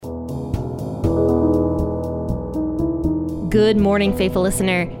Good morning, faithful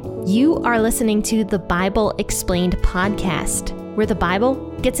listener. You are listening to the Bible Explained podcast, where the Bible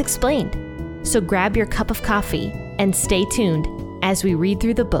gets explained. So grab your cup of coffee and stay tuned as we read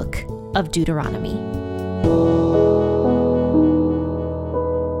through the book of Deuteronomy.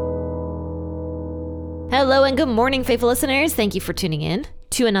 Hello and good morning, faithful listeners. Thank you for tuning in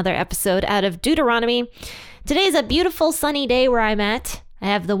to another episode out of Deuteronomy. Today is a beautiful sunny day where I'm at. I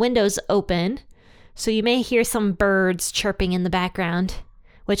have the windows open, so you may hear some birds chirping in the background,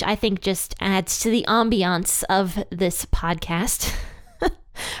 which I think just adds to the ambiance of this podcast,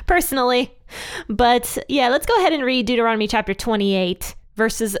 personally. But yeah, let's go ahead and read Deuteronomy chapter 28,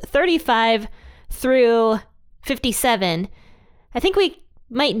 verses 35 through 57. I think we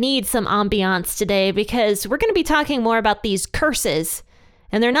might need some ambiance today because we're going to be talking more about these curses,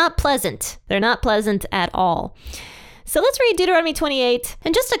 and they're not pleasant. They're not pleasant at all. So let's read Deuteronomy 28.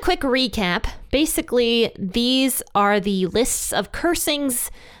 And just a quick recap. Basically, these are the lists of cursings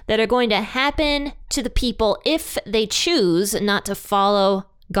that are going to happen to the people if they choose not to follow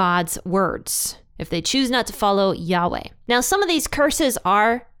God's words, if they choose not to follow Yahweh. Now, some of these curses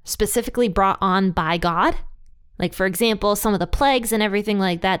are specifically brought on by God. Like, for example, some of the plagues and everything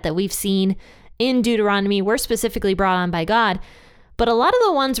like that we've seen in Deuteronomy were specifically brought on by God. But a lot of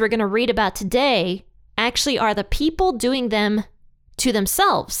the ones we're going to read about today actually are the people doing them to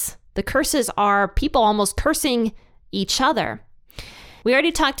themselves. The curses are people almost cursing each other. We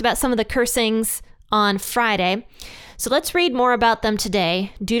already talked about some of the cursings on Friday, so let's read more about them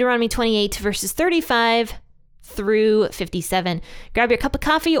today. Deuteronomy 28 verses 35 through 57. Grab your cup of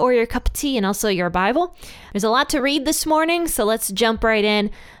coffee or your cup of tea and also your Bible. There's a lot to read this morning, so let's jump right in.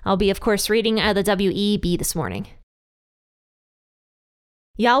 I'll be, of course, reading out of the WEB this morning.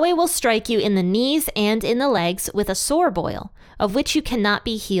 Yahweh will strike you in the knees and in the legs with a sore boil, of which you cannot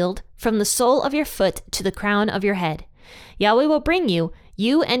be healed, from the sole of your foot to the crown of your head. Yahweh will bring you,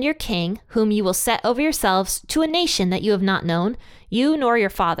 you and your king, whom you will set over yourselves, to a nation that you have not known, you nor your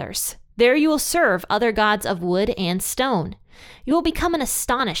fathers. There you will serve other gods of wood and stone. You will become an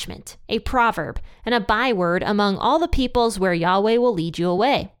astonishment, a proverb, and a byword among all the peoples where Yahweh will lead you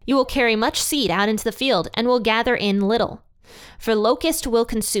away. You will carry much seed out into the field and will gather in little, for locust will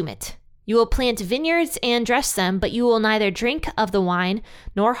consume it. You will plant vineyards and dress them, but you will neither drink of the wine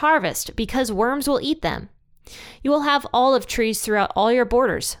nor harvest, because worms will eat them. You will have olive trees throughout all your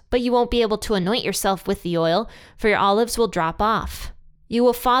borders, but you won't be able to anoint yourself with the oil, for your olives will drop off. You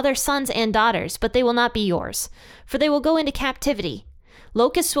will father sons and daughters, but they will not be yours, for they will go into captivity.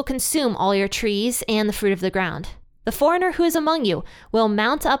 Locusts will consume all your trees and the fruit of the ground. The foreigner who is among you will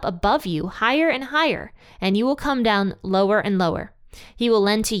mount up above you higher and higher, and you will come down lower and lower. He will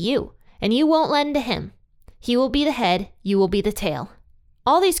lend to you, and you won't lend to him. He will be the head, you will be the tail.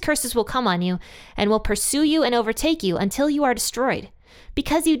 All these curses will come on you, and will pursue you and overtake you until you are destroyed,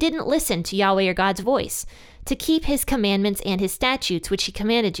 because you didn't listen to Yahweh your God's voice, to keep his commandments and his statutes which he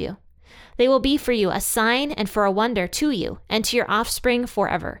commanded you. They will be for you a sign and for a wonder to you and to your offspring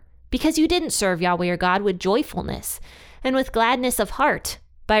forever, because you didn't serve Yahweh your God with joyfulness and with gladness of heart,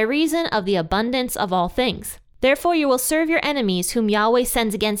 by reason of the abundance of all things. Therefore you will serve your enemies whom Yahweh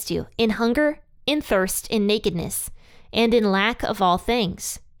sends against you, in hunger, in thirst, in nakedness, and in lack of all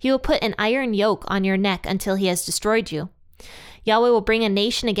things. He will put an iron yoke on your neck until he has destroyed you. Yahweh will bring a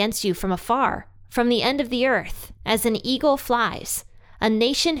nation against you from afar, from the end of the earth, as an eagle flies, a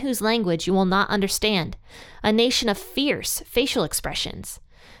nation whose language you will not understand, a nation of fierce facial expressions,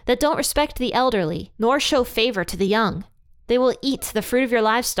 that don't respect the elderly, nor show favor to the young. They will eat the fruit of your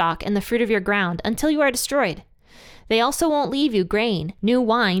livestock and the fruit of your ground until you are destroyed. They also won't leave you grain, new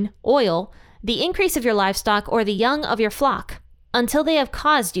wine, oil, the increase of your livestock, or the young of your flock, until they have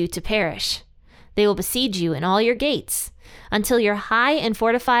caused you to perish. They will besiege you in all your gates, until your high and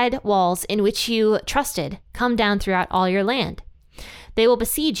fortified walls in which you trusted come down throughout all your land. They will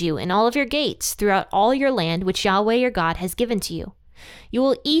besiege you in all of your gates throughout all your land which Yahweh your God has given to you. You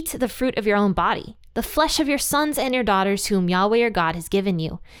will eat the fruit of your own body, the flesh of your sons and your daughters whom Yahweh your God has given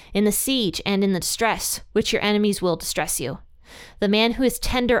you, in the siege and in the distress which your enemies will distress you. The man who is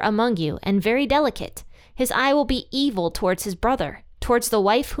tender among you and very delicate, his eye will be evil towards his brother, towards the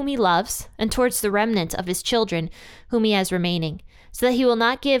wife whom he loves, and towards the remnant of his children whom he has remaining, so that he will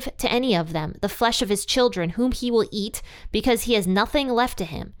not give to any of them the flesh of his children whom he will eat, because he has nothing left to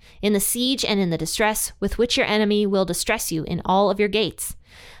him, in the siege and in the distress with which your enemy will distress you in all of your gates.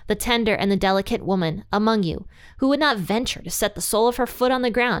 The tender and the delicate woman among you, who would not venture to set the sole of her foot on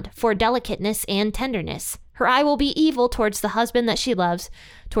the ground for delicateness and tenderness, Her eye will be evil towards the husband that she loves,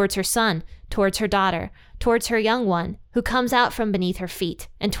 towards her son, towards her daughter, towards her young one, who comes out from beneath her feet,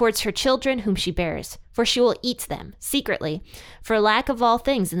 and towards her children whom she bears. For she will eat them secretly, for lack of all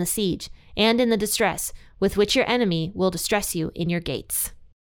things in the siege, and in the distress, with which your enemy will distress you in your gates.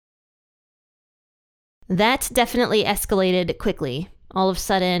 That definitely escalated quickly. All of a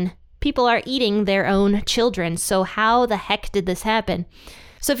sudden, people are eating their own children. So how the heck did this happen?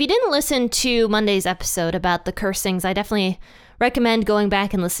 So if you didn't listen to Monday's episode about the cursings, I definitely recommend going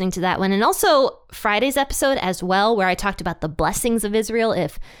back and listening to that one. And also Friday's episode as well, where I talked about the blessings of Israel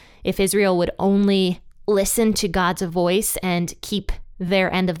if Israel would only listen to God's voice and keep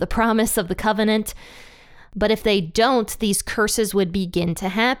their end of the promise of the covenant. But if they don't, these curses would begin to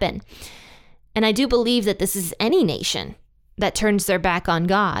happen. And I do believe that this is any nation that turns their back on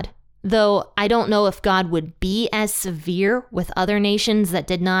God. Though I don't know if God would be as severe with other nations that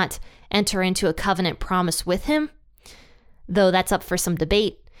did not enter into a covenant promise with him, though that's up for some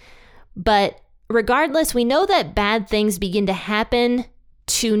debate. But regardless, we know that bad things begin to happen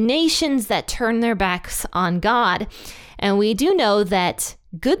to nations that turn their backs on God. And we do know that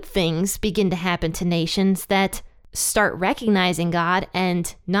good things begin to happen to nations that start recognizing God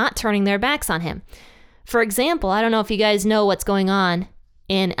and not turning their backs on him. For example, I don't know if you guys know what's going on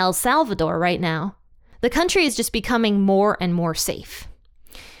in El Salvador right now. The country is just becoming more and more safe.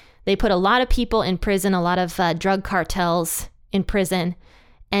 They put a lot of people in prison, a lot of drug cartels in prison,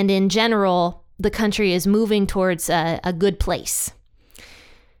 and in general, the country is moving towards a good place.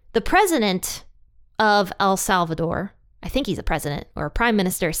 The president of El Salvador, I think he's a president or a prime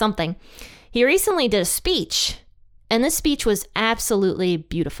minister or something, he recently did a speech, and this speech was absolutely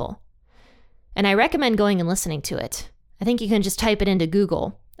beautiful. And I recommend going and listening to it. I think you can just type it into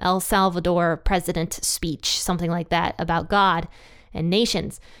Google, El Salvador president speech, something like that, about God and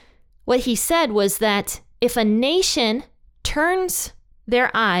nations. What he said was that if a nation turns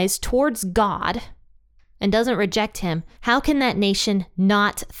their eyes towards God and doesn't reject him, how can that nation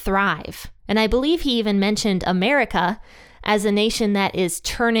not thrive? And I believe he even mentioned America as a nation that is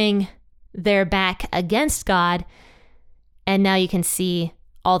turning their back against God. And now you can see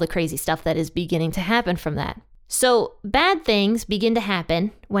all the crazy stuff that is beginning to happen from that. So bad things begin to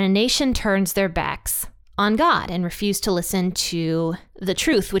happen when a nation turns their backs on God and refuse to listen to the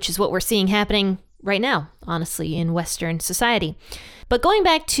truth, which is what we're seeing happening right now, honestly, in Western society. But going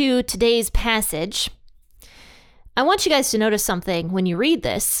back to today's passage, I want you guys to notice something when you read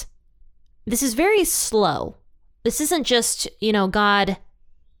this. This is very slow. This isn't just, God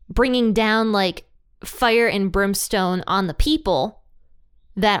bringing down like fire and brimstone on the people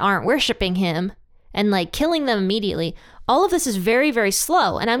that aren't worshiping him and like killing them immediately. All of this is very, very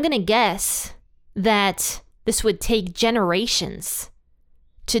slow. And I'm going to guess that this would take generations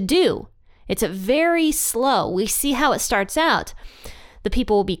to do. It's a very slow. We see how it starts out. The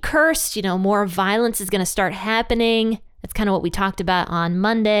people will be cursed, more violence is going to start happening. That's kind of what we talked about on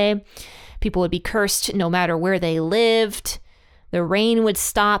Monday. People would be cursed no matter where they lived. The rain would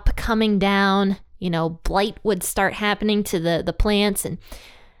stop coming down. Blight would start happening to the plants, and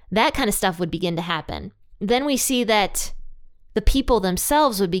that kind of stuff would begin to happen. Then we see that the people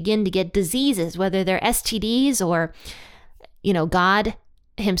themselves would begin to get diseases, whether they're STDs or, God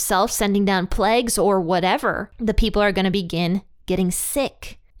himself sending down plagues or whatever. The people are going to begin getting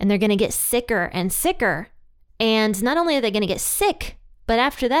sick, and they're going to get sicker and sicker. And not only are they going to get sick, but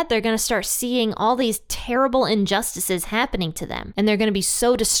after that, they're going to start seeing all these terrible injustices happening to them. And they're going to be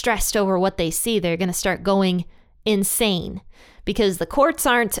so distressed over what they see, they're going to start going insane because the courts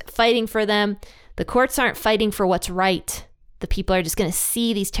aren't fighting for them. The courts aren't fighting for what's right. The people are just going to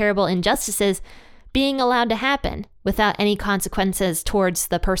see these terrible injustices being allowed to happen without any consequences towards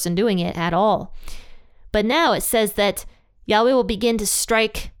the person doing it at all. But now it says that Yahweh will begin to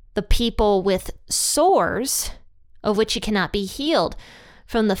strike the people with sores of which he cannot be healed,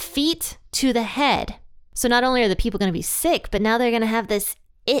 from the feet to the head. So not only are the people going to be sick, but now they're going to have this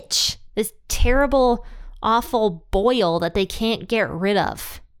itch, this terrible, awful boil that they can't get rid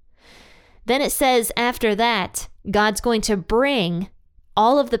of. Then it says after that, God's going to bring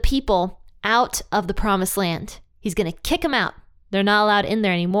all of the people out of the promised land. He's going to kick them out. They're not allowed in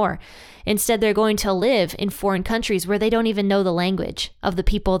there anymore. Instead, they're going to live in foreign countries where they don't even know the language of the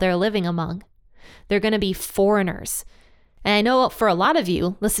people they're living among. They're going to be foreigners. And I know for a lot of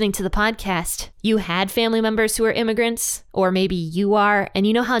you listening to the podcast, you had family members who are immigrants, or maybe you are, and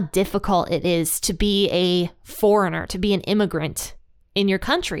you know how difficult it is to be a foreigner, to be an immigrant in your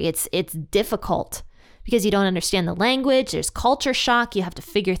country. It's difficult because you don't understand the language. There's culture shock. You have to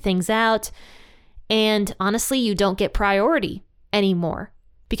figure things out. And honestly, you don't get priority anymore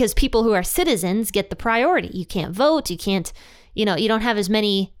because people who are citizens get the priority. You can't vote. You can't, you don't have as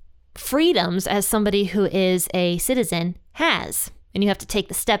many freedoms as somebody who is a citizen has. And you have to take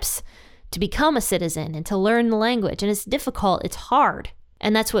the steps to become a citizen and to learn the language. And it's difficult. It's hard.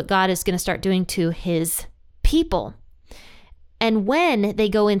 And that's what God is going to start doing to his people. And when they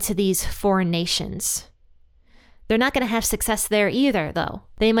go into these foreign nations, they're not going to have success there either, though.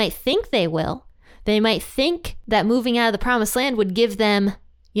 They might think they will. They might think that moving out of the promised land would give them,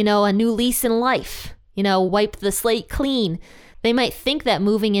 a new lease in life, wipe the slate clean. They might think that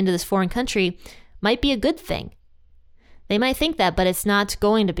moving into this foreign country might be a good thing. They might think that, but it's not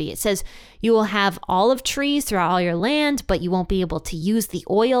going to be. It says you will have olive trees throughout all your land, but you won't be able to use the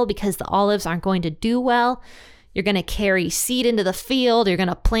oil because the olives aren't going to do well. You're going to carry seed into the field. You're going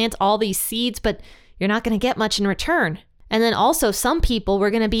to plant all these seeds, but you're not going to get much in return. And then also some people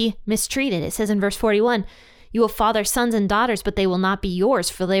were going to be mistreated. It says in verse 41, you will father sons and daughters, but they will not be yours,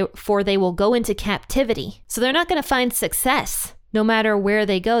 for they will go into captivity. So they're not going to find success. No matter where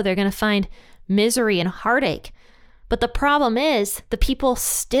they go, they're going to find misery and heartache. But the problem is the people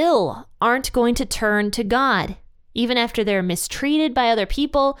still aren't going to turn to God. Even after they're mistreated by other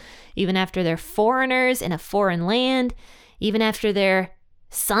people, even after they're foreigners in a foreign land, even after their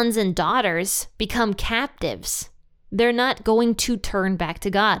sons and daughters become captives, they're not going to turn back to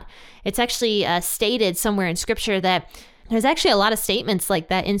God. It's actually stated somewhere in Scripture that there's actually a lot of statements like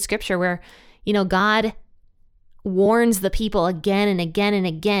that in Scripture where, God warns the people again and again and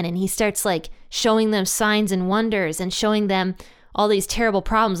again, and he starts showing them signs and wonders and showing them all these terrible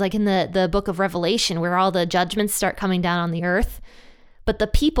problems, like in the book of Revelation, where all the judgments start coming down on the earth. But the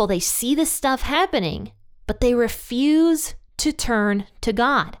people, they see this stuff happening, but they refuse to turn to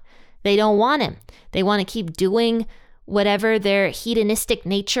God. They don't want him. They want to keep doing whatever their hedonistic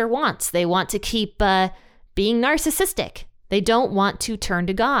nature wants. They want to keep being narcissistic. They don't want to turn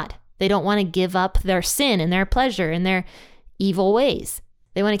to God. They don't want to give up their sin and their pleasure and their evil ways.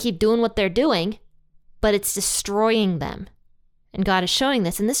 They want to keep doing what they're doing, but it's destroying them. And God is showing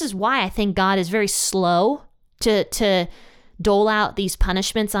this. And this is why I think God is very slow to dole out these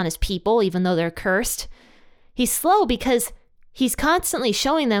punishments on his people, even though they're cursed. He's slow because he's constantly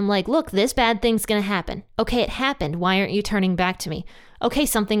showing them look, this bad thing's going to happen. Okay, it happened. Why aren't you turning back to me? Okay,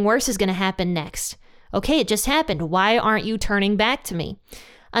 something worse is going to happen next. Okay, it just happened. Why aren't you turning back to me?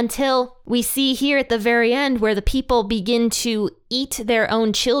 Until we see here at the very end where the people begin to eat their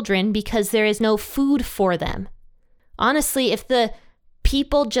own children because there is no food for them. Honestly, if the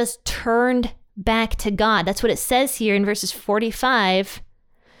people just turned back to God, that's what it says here in verses 45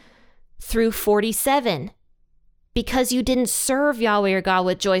 through 47. Because you didn't serve Yahweh your God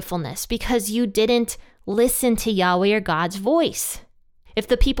with joyfulness, because you didn't listen to Yahweh your God's voice. If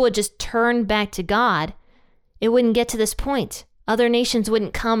the people would just turn back to God, it wouldn't get to this point. Other nations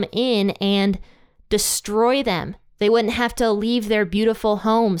wouldn't come in and destroy them. They wouldn't have to leave their beautiful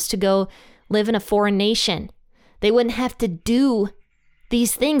homes to go live in a foreign nation. They wouldn't have to do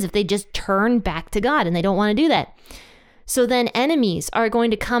these things if they just turn back to God, and they don't want to do that. So then enemies are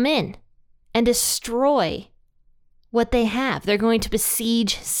going to come in and destroy what they have. They're going to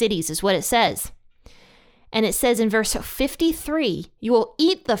besiege cities, is what it says. And it says in verse 53, you will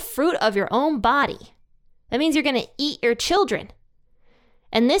eat the fruit of your own body. That means you're going to eat your children.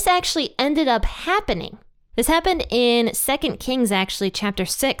 And this actually ended up happening. This happened in 2 Kings, actually, chapter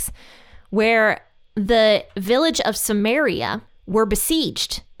 6, where the village of Samaria were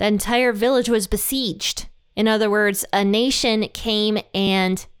besieged. The entire village was besieged. In other words, a nation came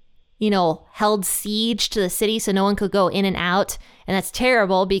and, held siege to the city so no one could go in and out. And that's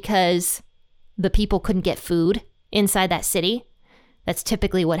terrible because the people couldn't get food inside that city. That's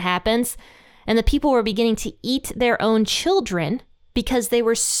typically what happens. And the people were beginning to eat their own children because they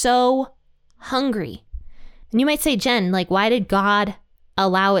were so hungry. And you might say, Jen, why did God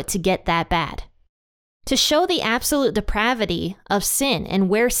allow it to get that bad? To show the absolute depravity of sin and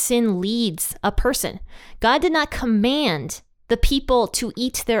where sin leads a person. God did not command the people to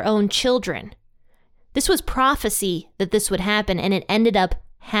eat their own children. This was prophecy that this would happen, and it ended up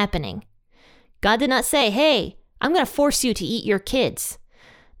happening. God did not say, hey, I'm going to force you to eat your kids.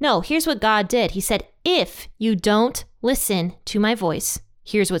 No, here's what God did. He said, if you don't listen to my voice,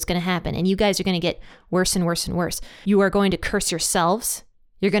 here's what's going to happen. And you guys are going to get worse and worse and worse. You are going to curse yourselves.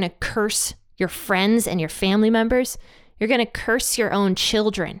 You're going to curse your friends and your family members. You're going to curse your own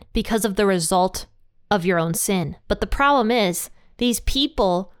children because of the result of your own sin. But the problem is, these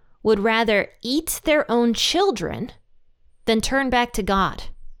people would rather eat their own children than turn back to God.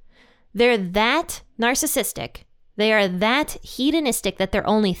 They're that narcissistic. They are that hedonistic that they're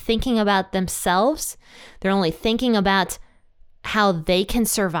only thinking about themselves. They're only thinking about how they can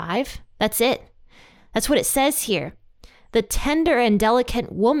survive, that's it. That's what it says here. The tender and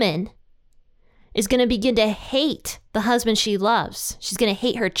delicate woman is going to begin to hate the husband she loves. She's going to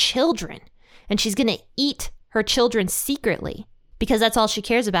hate her children, and she's going to eat her children secretly because that's all she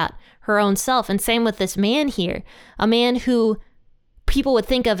cares about, her own self. And same with this man here, a man who people would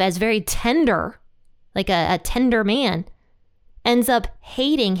think of as very tender, like a tender man, ends up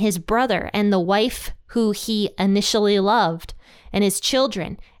hating his brother and the wife who he initially loved and his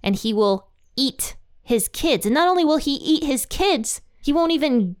children, and he will eat his kids. And not only will he eat his kids, he won't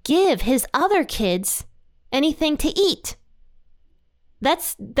even give his other kids anything to eat.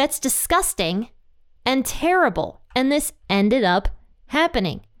 That's disgusting and terrible. And this ended up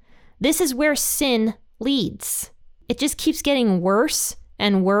happening. This is where sin leads. It just keeps getting worse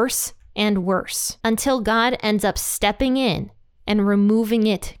and worse and worse until God ends up stepping in and removing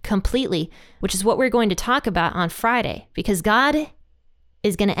it completely, which is what we're going to talk about on Friday, because God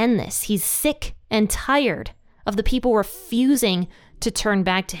is going to end this. He's sick and tired of the people refusing to turn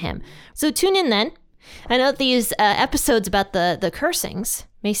back to him. So tune in then. I know these episodes about the cursings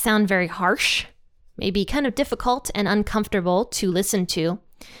may sound very harsh, may be kind of difficult and uncomfortable to listen to,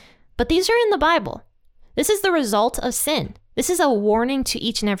 but these are in the Bible. This is the result of sin. This is a warning to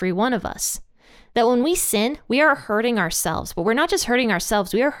each and every one of us that when we sin, we are hurting ourselves. But we're not just hurting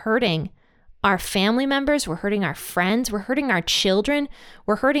ourselves, we are hurting our family members, we're hurting our friends, we're hurting our children,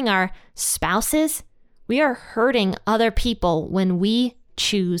 we're hurting our spouses. We are hurting other people when we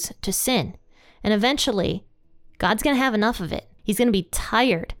choose to sin. And eventually, God's going to have enough of it. He's going to be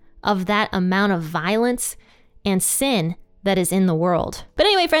tired of that amount of violence and sin that is in the world. But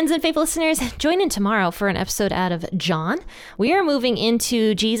anyway, friends and faithful listeners, join in tomorrow for an episode out of John. We are moving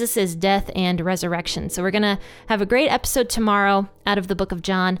into Jesus's death and resurrection. So we're going to have a great episode tomorrow out of the book of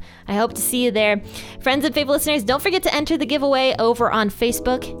John. I hope to see you there. Friends and faithful listeners, don't forget to enter the giveaway over on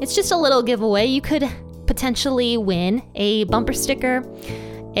Facebook. It's just a little giveaway. You could potentially win a bumper sticker,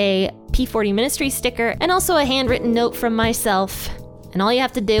 a P40 Ministry sticker, and also a handwritten note from myself. And all you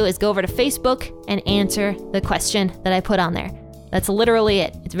have to do is go over to Facebook and answer the question that I put on there. That's literally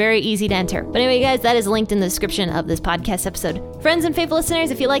it. It's very easy to enter. But anyway, guys, that is linked in the description of this podcast episode. Friends and faithful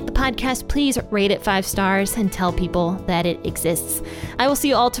listeners, if you like the podcast, please rate it 5 stars and tell people that it exists. I will see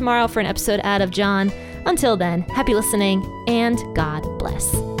you all tomorrow for an episode out of John. Until then, happy listening and God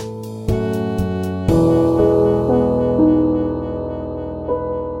bless.